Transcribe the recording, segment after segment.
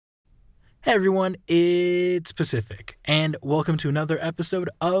Hey everyone, it's Pacific, and welcome to another episode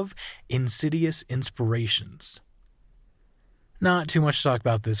of Insidious Inspirations. Not too much to talk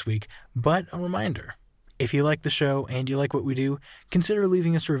about this week, but a reminder. If you like the show and you like what we do, consider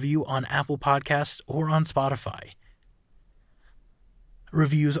leaving us a review on Apple Podcasts or on Spotify.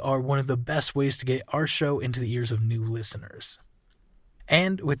 Reviews are one of the best ways to get our show into the ears of new listeners.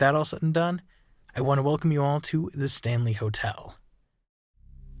 And with that all said and done, I want to welcome you all to the Stanley Hotel.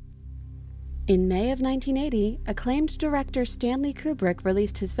 In May of 1980, acclaimed director Stanley Kubrick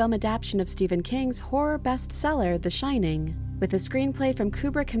released his film adaptation of Stephen King's horror bestseller, The Shining, with a screenplay from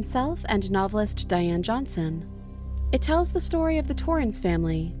Kubrick himself and novelist Diane Johnson. It tells the story of the Torrance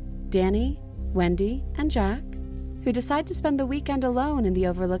family, Danny, Wendy, and Jack, who decide to spend the weekend alone in the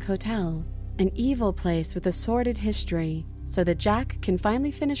Overlook Hotel, an evil place with a sordid history, so that Jack can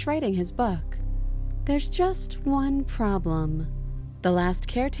finally finish writing his book. There's just one problem. The last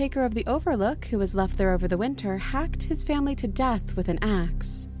caretaker of the Overlook, who was left there over the winter, hacked his family to death with an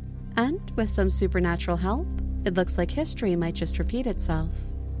axe. And with some supernatural help, it looks like history might just repeat itself.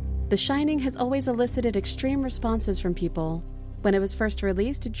 The Shining has always elicited extreme responses from people. When it was first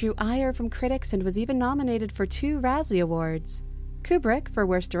released, it drew ire from critics and was even nominated for 2 Razzie Awards, Kubrick for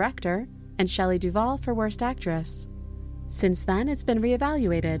Worst Director and Shelley Duvall for Worst Actress. Since then, it's been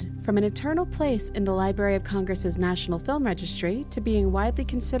reevaluated, from an eternal place in the Library of Congress's National Film Registry to being widely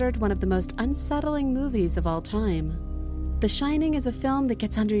considered one of the most unsettling movies of all time. The Shining is a film that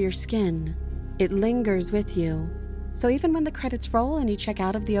gets under your skin. It lingers with you. So even when the credits roll and you check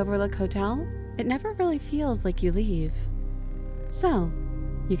out of the Overlook Hotel, it never really feels like you leave. So,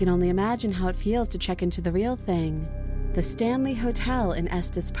 you can only imagine how it feels to check into the real thing, the Stanley Hotel in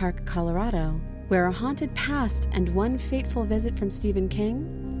Estes Park, Colorado, where a haunted past and one fateful visit from Stephen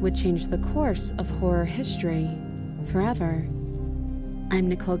King would change the course of horror history forever. I'm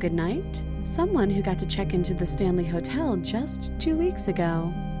Nicole Goodnight, someone who got to check into the Stanley Hotel just 2 weeks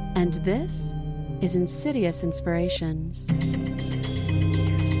ago, and this is Insidious Inspirations.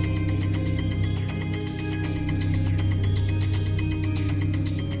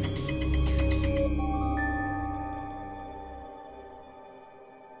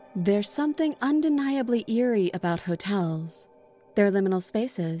 There's something undeniably eerie about hotels. They're liminal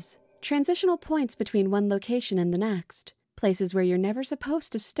spaces, transitional points between one location and the next, places where you're never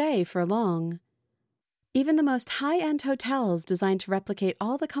supposed to stay for long. Even the most high-end hotels designed to replicate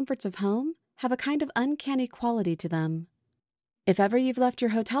all the comforts of home have a kind of uncanny quality to them. If ever you've left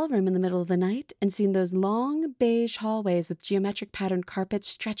your hotel room in the middle of the night and seen those long, beige hallways with geometric patterned carpets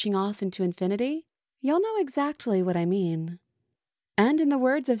stretching off into infinity, you'll know exactly what I mean. And in the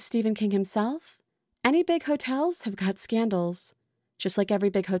words of Stephen King himself, any big hotels have got scandals, just like every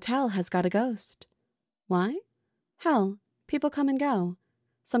big hotel has got a ghost. Why? Hell, people come and go.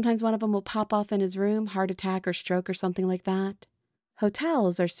 Sometimes one of them will pop off in his room, heart attack or stroke or something like that.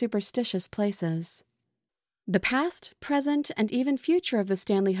 Hotels are superstitious places. The past, present, and even future of the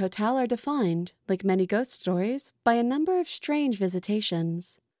Stanley Hotel are defined, like many ghost stories, by a number of strange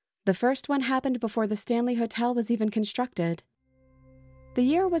visitations. The first one happened before the Stanley Hotel was even constructed. The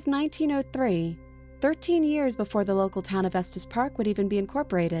year was 1903, 13 years before the local town of Estes Park would even be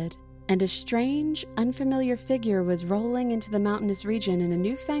incorporated, and a strange, unfamiliar figure was rolling into the mountainous region in a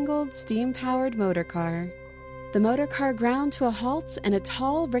newfangled, steam-powered motor car. The motor car ground to a halt, and a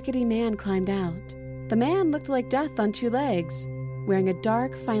tall, rickety man climbed out. The man looked like death on 2 legs, wearing a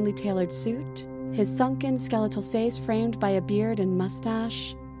dark, finely tailored suit, his sunken, skeletal face framed by a beard and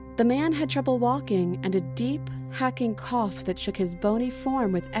mustache. The man had trouble walking and a deep, hacking cough that shook his bony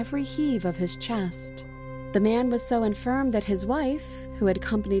form with every heave of his chest. The man was so infirm that his wife, who had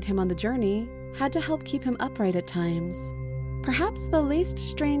accompanied him on the journey, had to help keep him upright at times. Perhaps the least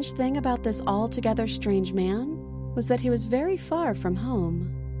strange thing about this altogether strange man was that he was very far from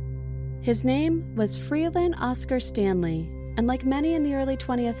home. His name was Freeland Oscar Stanley, and like many in the early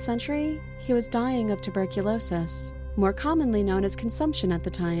 20th century, he was dying of tuberculosis, more commonly known as consumption at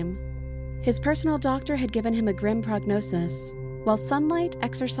the time. His personal doctor had given him a grim prognosis. While sunlight,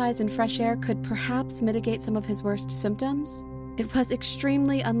 exercise, and fresh air could perhaps mitigate some of his worst symptoms, it was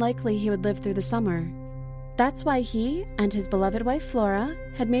extremely unlikely he would live through the summer. That's why he and his beloved wife Flora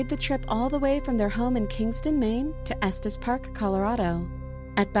had made the trip all the way from their home in Kingston, Maine to Estes Park, Colorado.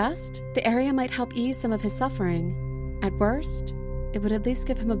 At best, the area might help ease some of his suffering. At worst, it would at least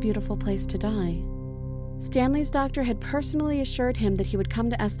give him a beautiful place to die. Stanley's doctor had personally assured him that he would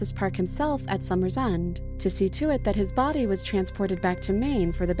come to Estes Park himself at summer's end to see to it that his body was transported back to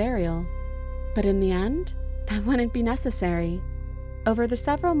Maine for the burial. But in the end, that wouldn't be necessary. Over the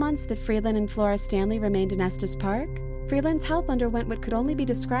several months that Freeland and Flora Stanley remained in Estes Park, Freeland's health underwent what could only be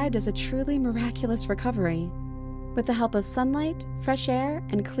described as a truly miraculous recovery. With the help of sunlight, fresh air,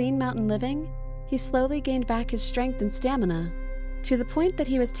 and clean mountain living, he slowly gained back his strength and stamina, to the point that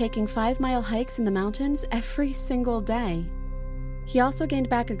he was taking 5-mile hikes in the mountains every single day. He also gained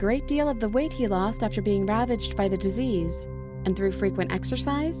back a great deal of the weight he lost after being ravaged by the disease, and through frequent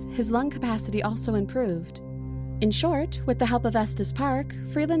exercise, his lung capacity also improved. In short, with the help of Estes Park,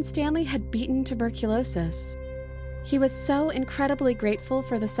 Freeland Stanley had beaten tuberculosis. He was so incredibly grateful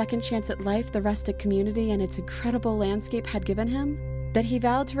for the second chance at life the rustic community and its incredible landscape had given him, that he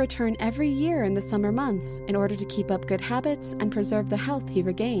vowed to return every year in the summer months in order to keep up good habits and preserve the health he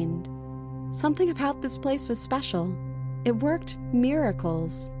regained. Something about this place was special. It worked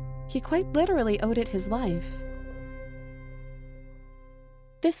miracles. He quite literally owed it his life.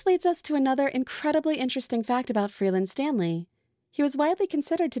 This leads us to another incredibly interesting fact about Freeland Stanley. He was widely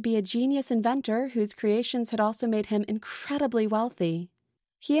considered to be a genius inventor whose creations had also made him incredibly wealthy.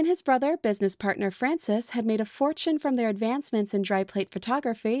 He and his brother, business partner Francis, had made a fortune from their advancements in dry plate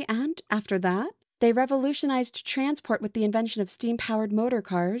photography, and, after that, they revolutionized transport with the invention of steam-powered motor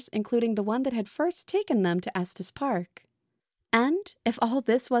cars, including the one that had first taken them to Estes Park. And, if all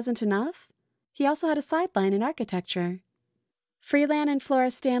this wasn't enough, he also had a sideline in architecture. Freeland and Flora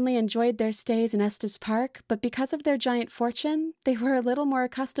Stanley enjoyed their stays in Estes Park, but because of their giant fortune, they were a little more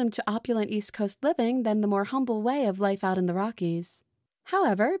accustomed to opulent East Coast living than the more humble way of life out in the Rockies.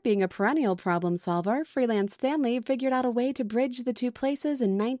 However, being a perennial problem solver, Freeland Stanley figured out a way to bridge the two places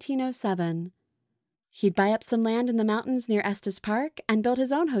in 1907. He'd buy up some land in the mountains near Estes Park and build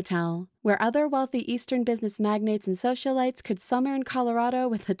his own hotel, where other wealthy Eastern business magnates and socialites could summer in Colorado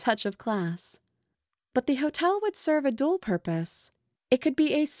with a touch of class. But the hotel would serve a dual purpose. It could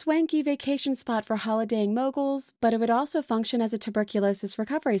be a swanky vacation spot for holidaying moguls, but it would also function as a tuberculosis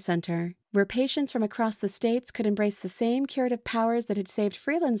recovery center, where patients from across the states could embrace the same curative powers that had saved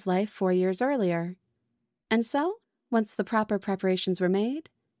Freeland's life 4 years earlier. And so, once the proper preparations were made,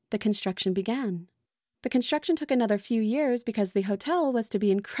 the construction began. The construction took another few years because the hotel was to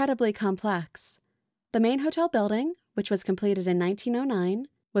be incredibly complex. The main hotel building, which was completed in 1909,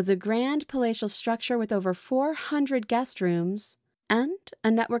 was a grand palatial structure with over 400 guest rooms and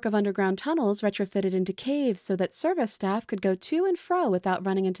a network of underground tunnels retrofitted into caves so that service staff could go to and fro without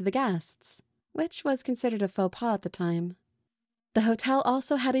running into the guests, which was considered a faux pas at the time. The hotel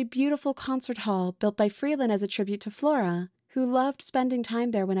also had a beautiful concert hall built by Freeland as a tribute to Flora, who loved spending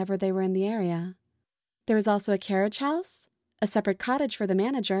time there whenever they were in the area. There was also a carriage house, a separate cottage for the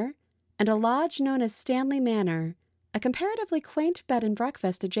manager, and a lodge known as Stanley Manor, a comparatively quaint bed and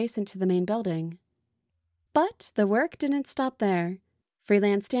breakfast adjacent to the main building. But the work didn't stop there.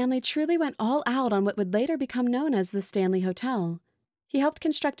 Freeland Stanley truly went all out on what would later become known as the Stanley Hotel. He helped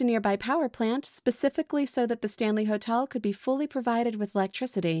construct a nearby power plant specifically so that the Stanley Hotel could be fully provided with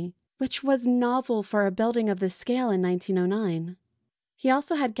electricity, which was novel for a building of this scale in 1909. He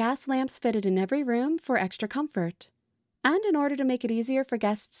also had gas lamps fitted in every room for extra comfort. And in order to make it easier for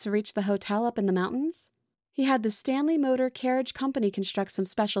guests to reach the hotel up in the mountains, he had the Stanley Motor Carriage Company construct some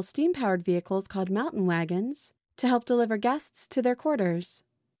special steam-powered vehicles called mountain wagons to help deliver guests to their quarters.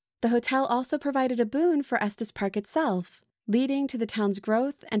 The hotel also provided a boon for Estes Park itself, leading to the town's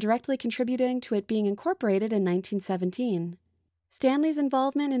growth and directly contributing to it being incorporated in 1917. Stanley's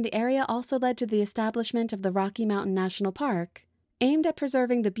involvement in the area also led to the establishment of the Rocky Mountain National Park, aimed at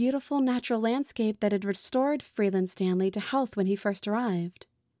preserving the beautiful natural landscape that had restored Freeland Stanley to health when he first arrived.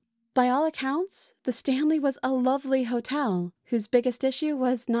 By all accounts, the Stanley was a lovely hotel, whose biggest issue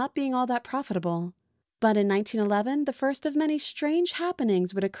was not being all that profitable. But in 1911, the first of many strange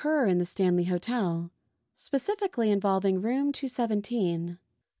happenings would occur in the Stanley Hotel, specifically involving room 217,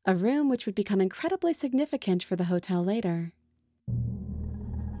 a room which would become incredibly significant for the hotel later.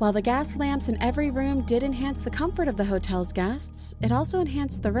 While the gas lamps in every room did enhance the comfort of the hotel's guests, it also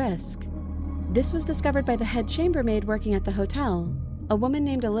enhanced the risk. This was discovered by the head chambermaid working at the hotel, a woman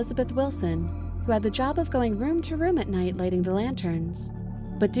named Elizabeth Wilson, who had the job of going room to room at night lighting the lanterns.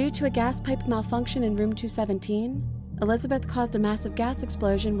 But due to a gas pipe malfunction in room 217, Elizabeth caused a massive gas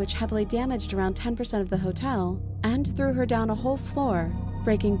explosion which heavily damaged around 10% of the hotel and threw her down a whole floor,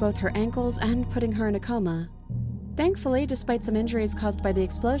 breaking both her ankles and putting her in a coma. Thankfully, despite some injuries caused by the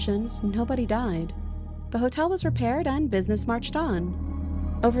explosions, nobody died. The hotel was repaired and business marched on.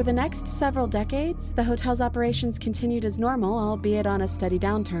 Over the next several decades, the hotel's operations continued as normal, albeit on a steady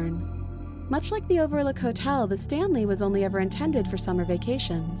downturn. Much like the Overlook Hotel, the Stanley was only ever intended for summer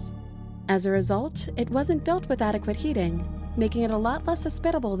vacations. As a result, it wasn't built with adequate heating, making it a lot less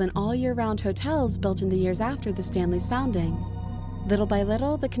hospitable than all year-round hotels built in the years after the Stanley's founding. Little by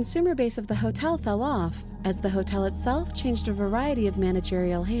little, the consumer base of the hotel fell off, as the hotel itself changed a variety of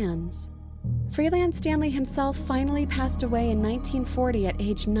managerial hands. Freelance Stanley himself finally passed away in 1940 at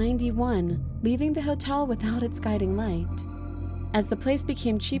age 91, leaving the hotel without its guiding light. As the place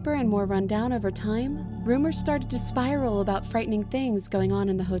became cheaper and more run down over time, rumors started to spiral about frightening things going on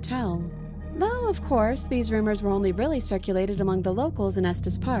in the hotel. Though, of course, these rumors were only really circulated among the locals in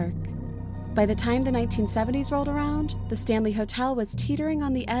Estes Park. By the time the 1970s rolled around, the Stanley Hotel was teetering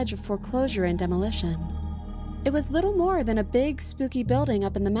on the edge of foreclosure and demolition. It was little more than a big, spooky building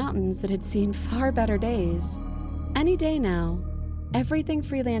up in the mountains that had seen far better days. Any day now, everything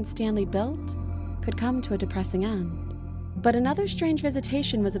Freelance Stanley built could come to a depressing end. But another strange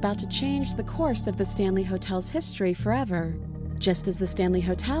visitation was about to change the course of the Stanley Hotel's history forever, just as the Stanley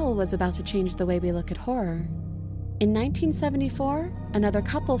Hotel was about to change the way we look at horror. In 1974, another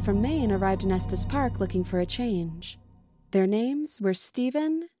couple from Maine arrived in Estes Park looking for a change. Their names were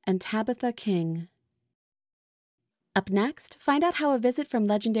Stephen and Tabitha King. Up next, find out how a visit from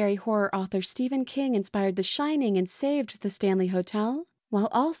legendary horror author Stephen King inspired The Shining and saved the Stanley Hotel, while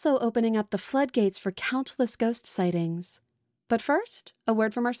also opening up the floodgates for countless ghost sightings. But first, a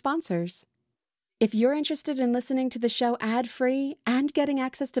word from our sponsors. If you're interested in listening to the show ad-free and getting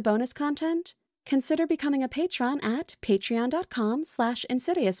access to bonus content, consider becoming a patron at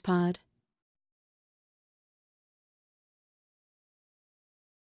patreon.com/insidiouspod.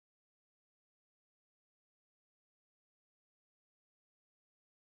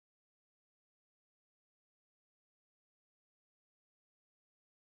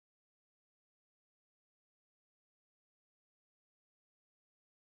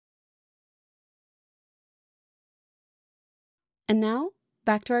 And now,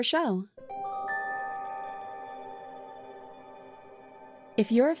 back to our show. If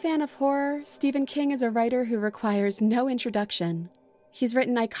you're a fan of horror, Stephen King is a writer who requires no introduction. He's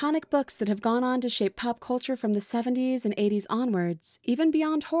written iconic books that have gone on to shape pop culture from the 70s and 80s onwards, even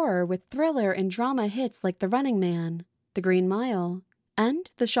beyond horror, with thriller and drama hits like The Running Man, The Green Mile,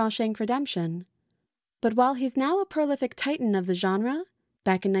 and The Shawshank Redemption. But while he's now a prolific titan of the genre,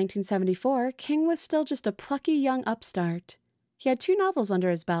 back in 1974, King was still just a plucky young upstart. He had 2 novels under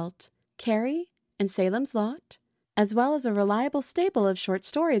his belt, Carrie and Salem's Lot, as well as a reliable stable of short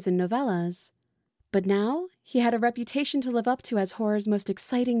stories and novellas. But now, he had a reputation to live up to as horror's most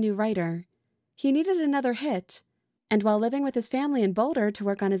exciting new writer. He needed another hit, and while living with his family in Boulder to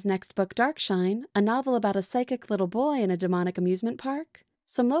work on his next book, Darkshine, a novel about a psychic little boy in a demonic amusement park,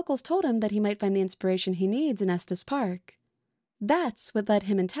 some locals told him that he might find the inspiration he needs in Estes Park. That's what led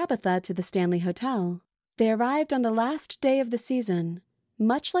him and Tabitha to the Stanley Hotel. They arrived on the last day of the season,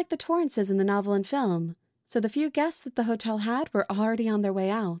 much like the Torrances in the novel and film, so the few guests that the hotel had were already on their way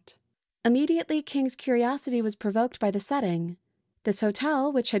out. Immediately, King's curiosity was provoked by the setting. This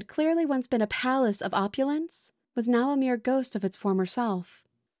hotel, which had clearly once been a palace of opulence, was now a mere ghost of its former self.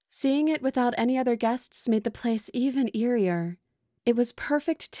 Seeing it without any other guests made the place even eerier. It was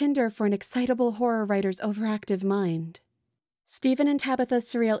perfect tinder for an excitable horror writer's overactive mind. Stephen and Tabitha's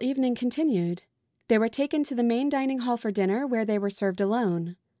surreal evening continued. They were taken to the main dining hall for dinner, where they were served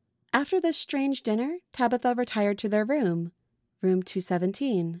alone. After this strange dinner, Tabitha retired to their room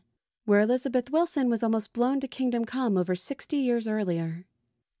 217, where Elizabeth Wilson was almost blown to kingdom come over 60 years earlier.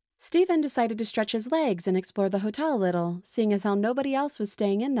 Stephen decided to stretch his legs and explore the hotel a little, seeing as how nobody else was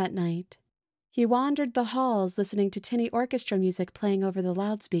staying in that night. He wandered the halls, listening to tinny orchestra music playing over the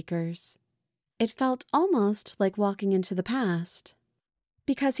loudspeakers. It felt almost like walking into the past.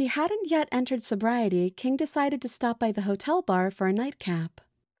 Because he hadn't yet entered sobriety, King decided to stop by the hotel bar for a nightcap.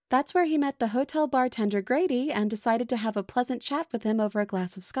 That's where he met the hotel bartender Grady and decided to have a pleasant chat with him over a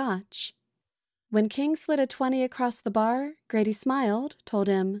glass of scotch. When King slid a 20 across the bar, Grady smiled, told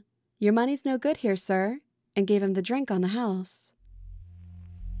him, "Your money's no good here, sir," and gave him the drink on the house.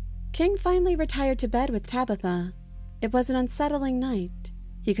 King finally retired to bed with Tabitha. It was an unsettling night.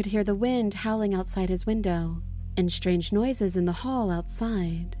 He could hear the wind howling outside his window, and strange noises in the hall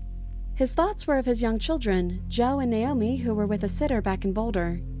outside. His thoughts were of his young children, Joe and Naomi, who were with a sitter back in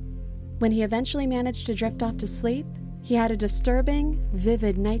Boulder. When he eventually managed to drift off to sleep, he had a disturbing,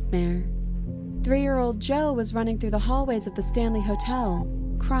 vivid nightmare. 3-year-old Joe was running through the hallways of the Stanley Hotel,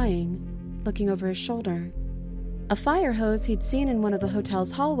 crying, looking over his shoulder. A fire hose he'd seen in one of the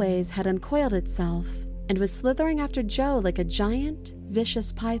hotel's hallways had uncoiled itself and was slithering after Joe like a giant,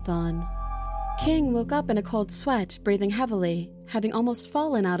 vicious python. King woke up in a cold sweat, breathing heavily, having almost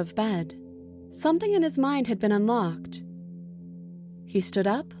fallen out of bed. Something in his mind had been unlocked. He stood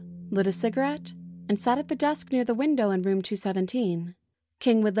up, lit a cigarette, and sat at the desk near the window in room 217.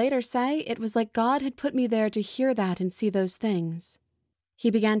 King would later say it was like God had put me there to hear that and see those things.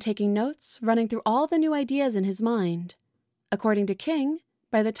 He began taking notes, running through all the new ideas in his mind. According to King,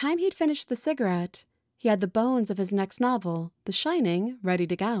 by the time he'd finished the cigarette, he had the bones of his next novel, The Shining, ready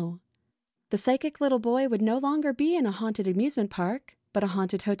to go. The psychic little boy would no longer be in a haunted amusement park, but a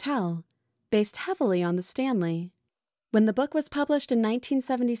haunted hotel, based heavily on the Stanley. When the book was published in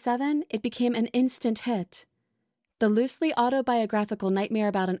 1977, it became an instant hit. The loosely autobiographical nightmare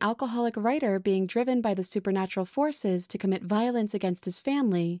about an alcoholic writer being driven by the supernatural forces to commit violence against his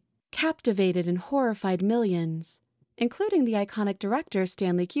family captivated and horrified millions, including the iconic director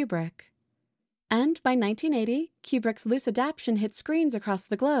Stanley Kubrick. And by 1980, Kubrick's loose adaptation hit screens across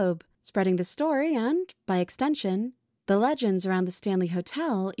the globe, spreading the story and, by extension, the legends around the Stanley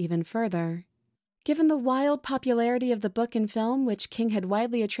Hotel even further. Given the wild popularity of the book and film, which King had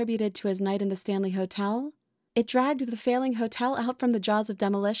widely attributed to his night in the Stanley Hotel, it dragged the failing hotel out from the jaws of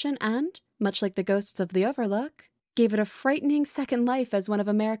demolition and, much like the ghosts of the Overlook, gave it a frightening second life as one of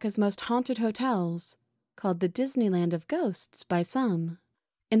America's most haunted hotels, called the Disneyland of Ghosts by some.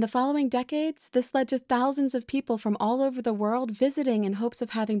 In the following decades, this led to thousands of people from all over the world visiting in hopes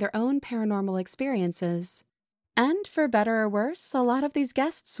of having their own paranormal experiences. And, for better or worse, a lot of these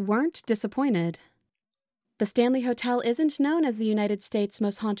guests weren't disappointed. The Stanley Hotel isn't known as the United States'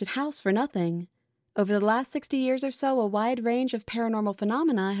 most haunted house for nothing. Over the last 60 years or so, a wide range of paranormal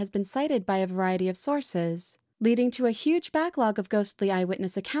phenomena has been cited by a variety of sources, leading to a huge backlog of ghostly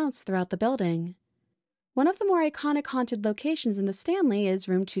eyewitness accounts throughout the building. One of the more iconic haunted locations in the Stanley is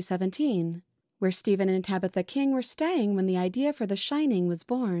Room 217, where Stephen and Tabitha King were staying when the idea for The Shining was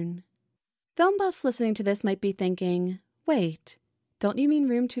born. Film buffs listening to this might be thinking, wait, don't you mean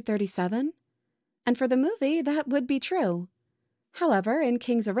Room 237? And for the movie, that would be true. However, in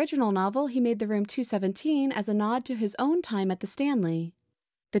King's original novel, he made the room 217 as a nod to his own time at the Stanley.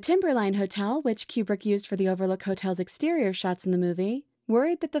 The Timberline Hotel, which Kubrick used for the Overlook Hotel's exterior shots in the movie,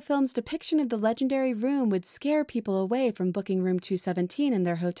 worried that the film's depiction of the legendary room would scare people away from booking room 217 in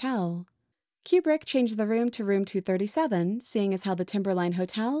their hotel. Kubrick changed the room to room 237, seeing as how the Timberline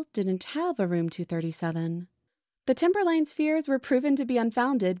Hotel didn't have a room 237. The Timberline's fears were proven to be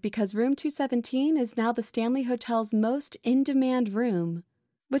unfounded because room 217 is now the Stanley Hotel's most in-demand room,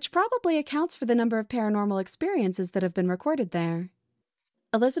 which probably accounts for the number of paranormal experiences that have been recorded there.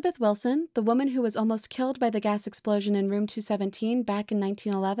 Elizabeth Wilson, the woman who was almost killed by the gas explosion in room 217 back in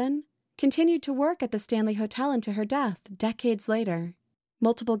 1911, continued to work at the Stanley Hotel into her death decades later.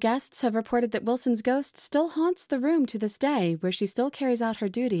 Multiple guests have reported that Wilson's ghost still haunts the room to this day, where she still carries out her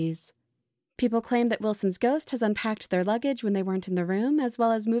duties. People claim that Wilson's ghost has unpacked their luggage when they weren't in the room, as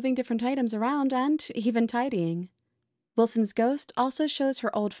well as moving different items around and even tidying. Wilson's ghost also shows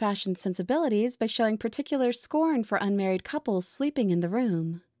her old-fashioned sensibilities by showing particular scorn for unmarried couples sleeping in the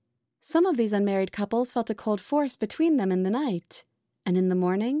room. Some of these unmarried couples felt a cold force between them in the night, and in the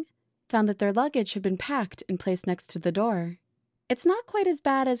morning, found that their luggage had been packed and placed next to the door. It's not quite as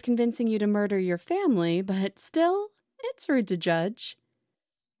bad as convincing you to murder your family, but still, it's rude to judge.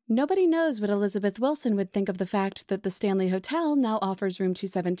 Nobody knows what Elizabeth Wilson would think of the fact that the Stanley Hotel now offers Room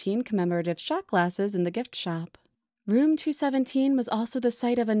 217 commemorative shot glasses in the gift shop. Room 217 was also the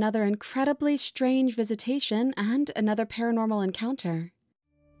site of another incredibly strange visitation and another paranormal encounter.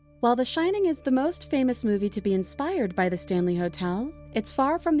 While The Shining is the most famous movie to be inspired by the Stanley Hotel, it's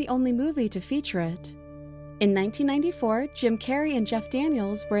far from the only movie to feature it. In 1994, Jim Carrey and Jeff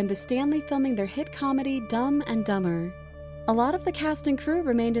Daniels were in the Stanley filming their hit comedy Dumb and Dumber. A lot of the cast and crew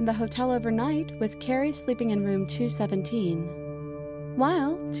remained in the hotel overnight, with Carrey sleeping in room 217.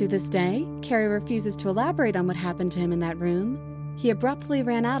 While, to this day, Carrey refuses to elaborate on what happened to him in that room, he abruptly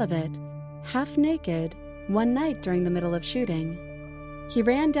ran out of it, half naked, one night during the middle of shooting. He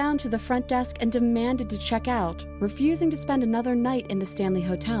ran down to the front desk and demanded to check out, refusing to spend another night in the Stanley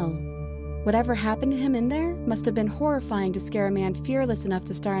Hotel. Whatever happened to him in there must have been horrifying to scare a man fearless enough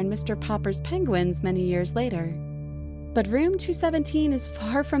to star in Mr. Popper's Penguins many years later. But room 217 is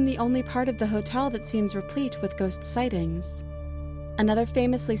far from the only part of the hotel that seems replete with ghost sightings. Another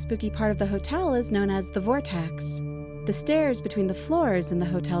famously spooky part of the hotel is known as the Vortex, the stairs between the floors in the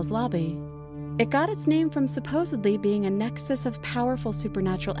hotel's lobby. It got its name from supposedly being a nexus of powerful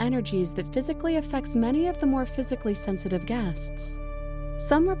supernatural energies that physically affects many of the more physically sensitive guests.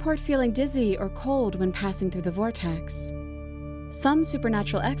 Some report feeling dizzy or cold when passing through the vortex. Some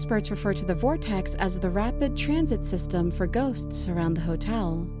supernatural experts refer to the vortex as the rapid transit system for ghosts around the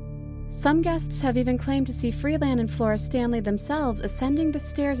hotel. Some guests have even claimed to see Freeland and Flora Stanley themselves ascending the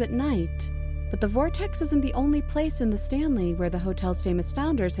stairs at night, but the vortex isn't the only place in the Stanley where the hotel's famous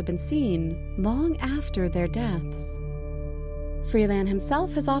founders have been seen long after their deaths. Freeland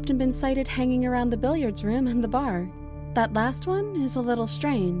himself has often been sighted hanging around the billiards room and the bar. That last one is a little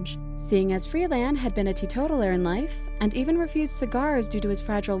strange, seeing as Freeland had been a teetotaler in life and even refused cigars due to his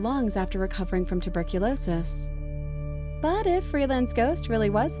fragile lungs after recovering from tuberculosis. But if Freeland's ghost really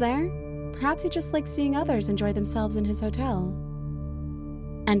was there, perhaps he just likes seeing others enjoy themselves in his hotel.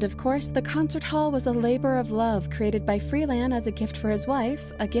 And of course, the concert hall was a labor of love created by Freeland as a gift for his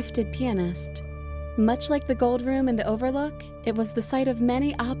wife, a gifted pianist. Much like the Gold Room in the Overlook, it was the site of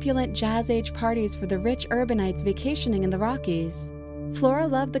many opulent jazz-age parties for the rich urbanites vacationing in the Rockies. Flora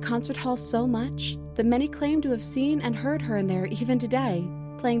loved the concert hall so much that many claim to have seen and heard her in there even today,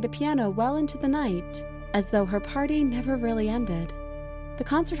 playing the piano well into the night, as though her party never really ended. The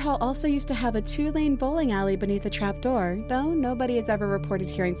concert hall also used to have a 2-lane bowling alley beneath a trapdoor, though nobody has ever reported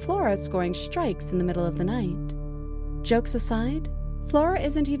hearing Flora scoring strikes in the middle of the night. Jokes aside, Flora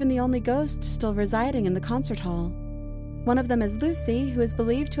isn't even the only ghost still residing in the concert hall. One of them is Lucy, who is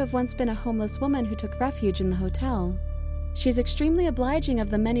believed to have once been a homeless woman who took refuge in the hotel. She is extremely obliging of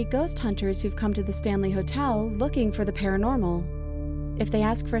the many ghost hunters who've come to the Stanley Hotel looking for the paranormal. If they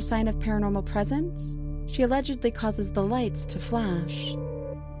ask for a sign of paranormal presence, she allegedly causes the lights to flash.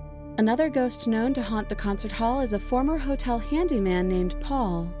 Another ghost known to haunt the concert hall is a former hotel handyman named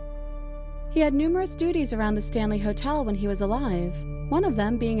Paul. He had numerous duties around the Stanley Hotel when he was alive, one of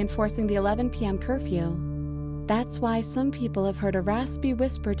them being enforcing the 11 p.m. curfew. That's why some people have heard a raspy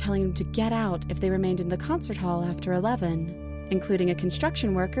whisper telling them to get out if they remained in the concert hall after 11, including a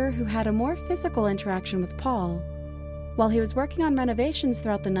construction worker who had a more physical interaction with Paul. While he was working on renovations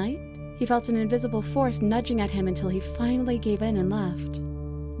throughout the night, he felt an invisible force nudging at him until he finally gave in and left.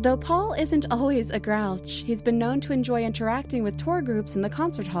 Though Paul isn't always a grouch, he's been known to enjoy interacting with tour groups in the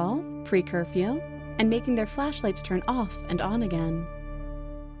concert hall, pre-curfew, and making their flashlights turn off and on again.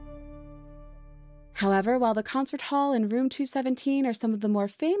 However, while the concert hall and room 217 are some of the more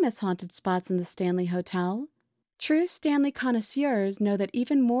famous haunted spots in the Stanley Hotel, true Stanley connoisseurs know that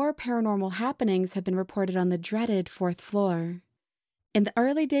even more paranormal happenings have been reported on the dreaded 4th floor. In the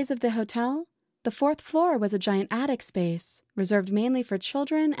early days of the hotel, the 4th floor was a giant attic space, reserved mainly for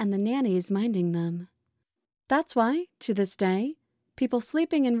children and the nannies minding them. That's why, to this day, people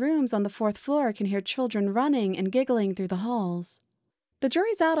sleeping in rooms on the 4th floor can hear children running and giggling through the halls. The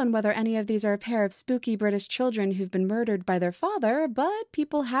jury's out on whether any of these are a pair of spooky British children who've been murdered by their father, but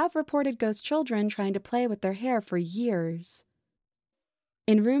people have reported ghost children trying to play with their hair for years.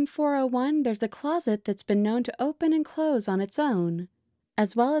 In room 401, there's a closet that's been known to open and close on its own,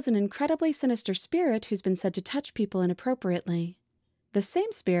 as well as an incredibly sinister spirit who's been said to touch people inappropriately. The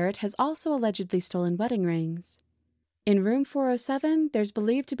same spirit has also allegedly stolen wedding rings. In room 407, there's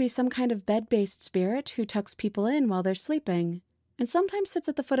believed to be some kind of bed-based spirit who tucks people in while they're sleeping, and sometimes sits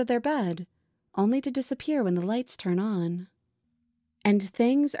at the foot of their bed, only to disappear when the lights turn on. And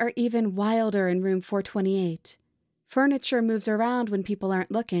things are even wilder in room 428. Furniture moves around when people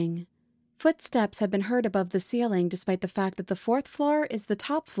aren't looking. Footsteps have been heard above the ceiling despite the fact that the 4th floor is the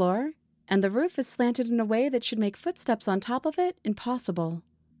top floor, and the roof is slanted in a way that should make footsteps on top of it impossible.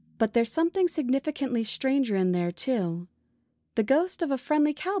 But there's something significantly stranger in there, too. The ghost of a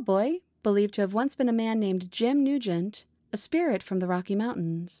friendly cowboy, believed to have once been a man named Jim Nugent, a spirit from the Rocky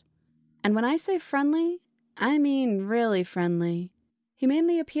Mountains. And when I say friendly, I mean really friendly. He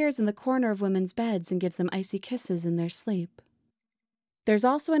mainly appears in the corner of women's beds and gives them icy kisses in their sleep. There's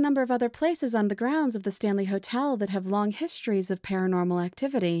also a number of other places on the grounds of the Stanley Hotel that have long histories of paranormal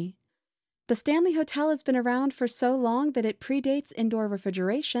activity. The Stanley Hotel has been around for so long that it predates indoor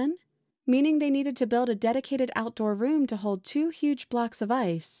refrigeration, meaning they needed to build a dedicated outdoor room to hold 2 huge blocks of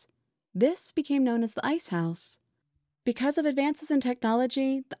ice. This became known as the Ice House. Because of advances in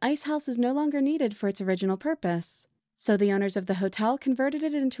technology, the Ice House is no longer needed for its original purpose. So the owners of the hotel converted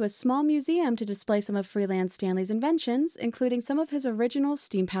it into a small museum to display some of Freeland Stanley's inventions, including some of his original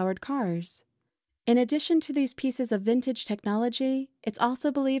steam-powered cars. In addition to these pieces of vintage technology, it's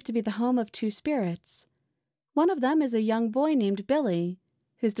also believed to be the home of 2 spirits. One of them is a young boy named Billy,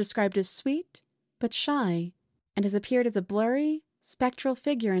 who's described as sweet but shy, and has appeared as a blurry, spectral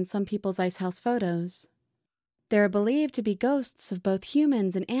figure in some people's Ice House photos. There are believed to be ghosts of both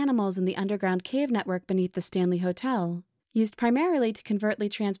humans and animals in the underground cave network beneath the Stanley Hotel, used primarily to covertly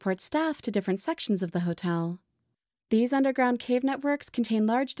transport staff to different sections of the hotel. These underground cave networks contain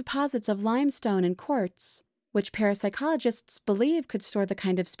large deposits of limestone and quartz, which parapsychologists believe could store the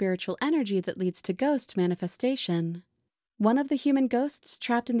kind of spiritual energy that leads to ghost manifestation. One of the human ghosts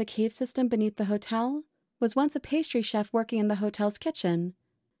trapped in the cave system beneath the hotel was once a pastry chef working in the hotel's kitchen,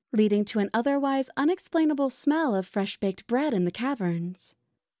 leading to an otherwise unexplainable smell of fresh-baked bread in the caverns.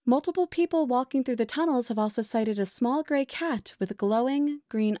 Multiple people walking through the tunnels have also cited a small gray cat with glowing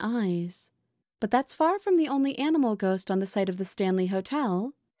green eyes. But that's far from the only animal ghost on the site of the Stanley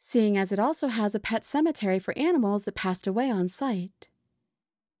Hotel, seeing as it also has a pet cemetery for animals that passed away on site.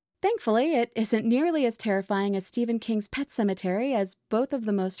 Thankfully, it isn't nearly as terrifying as Stephen King's Pet Cemetery, as both of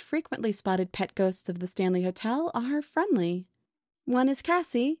the most frequently spotted pet ghosts of the Stanley Hotel are friendly. One is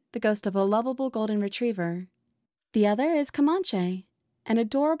Cassie, the ghost of a lovable golden retriever. The other is Comanche, an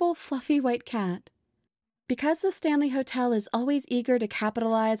adorable fluffy white cat. Because the Stanley Hotel is always eager to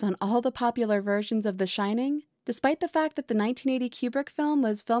capitalize on all the popular versions of The Shining, despite the fact that the 1980 Kubrick film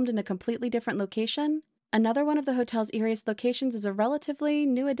was filmed in a completely different location, another one of the hotel's eeriest locations is a relatively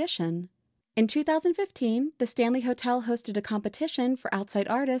new addition. In 2015, the Stanley Hotel hosted a competition for outside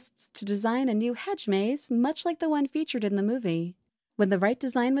artists to design a new hedge maze, much like the one featured in the movie. When the right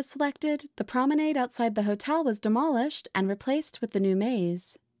design was selected, the promenade outside the hotel was demolished and replaced with the new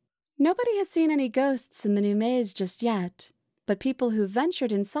maze. Nobody has seen any ghosts in the new maze just yet, but people who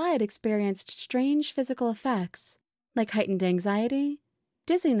ventured inside experienced strange physical effects, like heightened anxiety,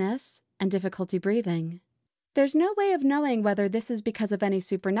 dizziness, and difficulty breathing. There's no way of knowing whether this is because of any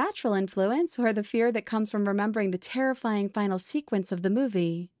supernatural influence or the fear that comes from remembering the terrifying final sequence of the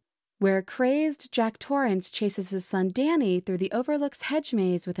movie, where crazed Jack Torrance chases his son Danny through the Overlook's hedge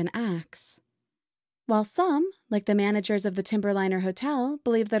maze with an axe. While some, like the managers of the Timberliner Hotel,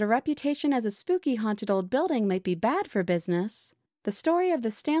 believe that a reputation as a spooky haunted old building might be bad for business, the story of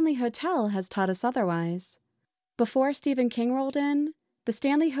the Stanley Hotel has taught us otherwise. Before Stephen King rolled in, the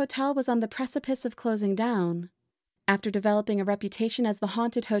Stanley Hotel was on the precipice of closing down. After developing a reputation as the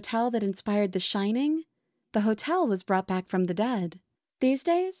haunted hotel that inspired The Shining, the hotel was brought back from the dead. These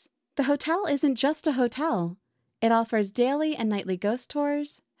days, the hotel isn't just a hotel. It offers daily and nightly ghost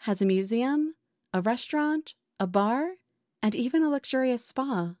tours, has a museum, a restaurant, a bar, and even a luxurious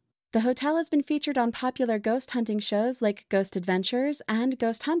spa. The hotel has been featured on popular ghost hunting shows like Ghost Adventures and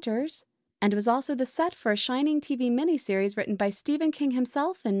Ghost Hunters, and was also the set for a Shining TV miniseries written by Stephen King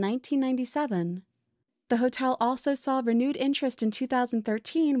himself in 1997. The hotel also saw renewed interest in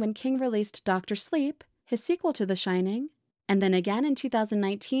 2013 when King released Dr. Sleep, his sequel to The Shining, and then again in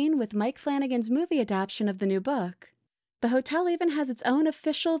 2019 with Mike Flanagan's movie adaptation of the new book. The hotel even has its own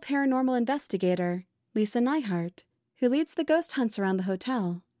official paranormal investigator, Lisa Neihart, who leads the ghost hunts around the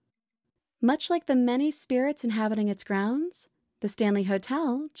hotel. Much like the many spirits inhabiting its grounds, the Stanley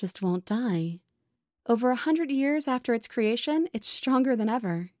Hotel just won't die. Over 100 years after its creation, it's stronger than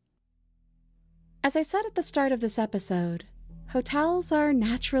ever. As I said at the start of this episode, hotels are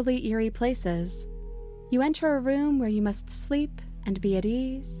naturally eerie places. You enter a room where you must sleep and be at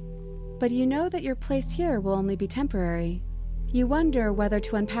ease, but you know that your place here will only be temporary. You wonder whether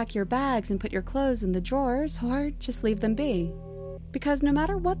to unpack your bags and put your clothes in the drawers or just leave them be. Because no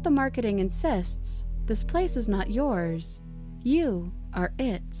matter what the marketing insists, this place is not yours. You are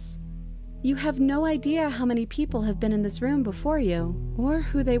its. You have no idea how many people have been in this room before you, or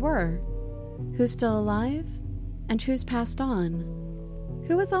who they were, who's still alive, and who's passed on.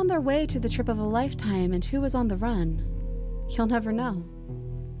 Who was on their way to the trip of a lifetime and who was on the run? You'll never know.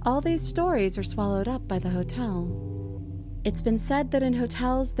 All these stories are swallowed up by the hotel. It's been said that in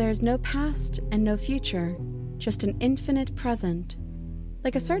hotels there's no past and no future, just an infinite present.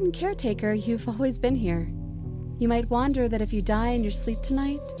 Like a certain caretaker, you've always been here. You might wonder that if you die in your sleep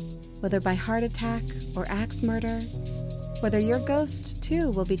tonight, whether by heart attack or axe murder, whether your ghost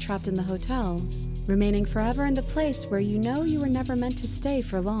too will be trapped in the hotel, remaining forever in the place where you know you were never meant to stay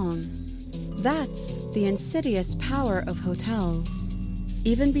for long. That's the insidious power of hotels.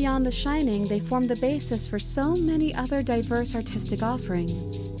 Even beyond The Shining, they form the basis for so many other diverse artistic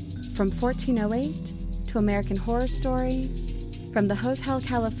offerings. From 1408 to American Horror Story, from the Hotel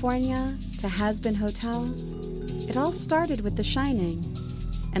California to Has-Been Hotel, it all started with The Shining,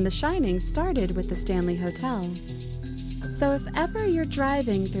 and The Shining started with the Stanley Hotel. So if ever you're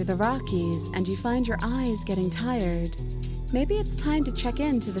driving through the Rockies and you find your eyes getting tired, maybe it's time to check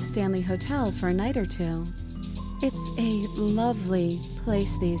into the Stanley Hotel for a night or two. It's a lovely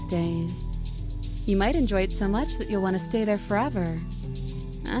place these days. You might enjoy it so much that you'll want to stay there forever,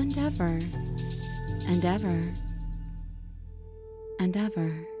 and ever, and ever, and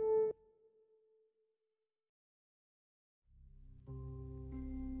ever.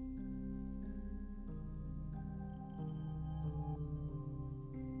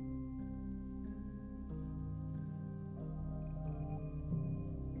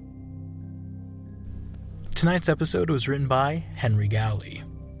 Tonight's episode was written by Henry Galley.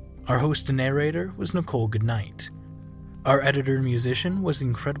 Our host and narrator was Nicole Goodnight. Our editor and musician was the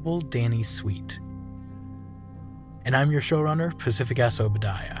incredible Danny Sweet. And I'm your showrunner, Pacific S.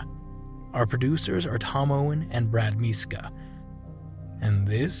 Obadiah. Our producers are Tom Owen and Brad Miska. And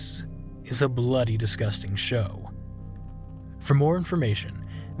this is a bloody disgusting show. For more information,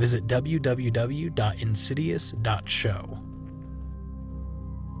 visit www.insidious.show.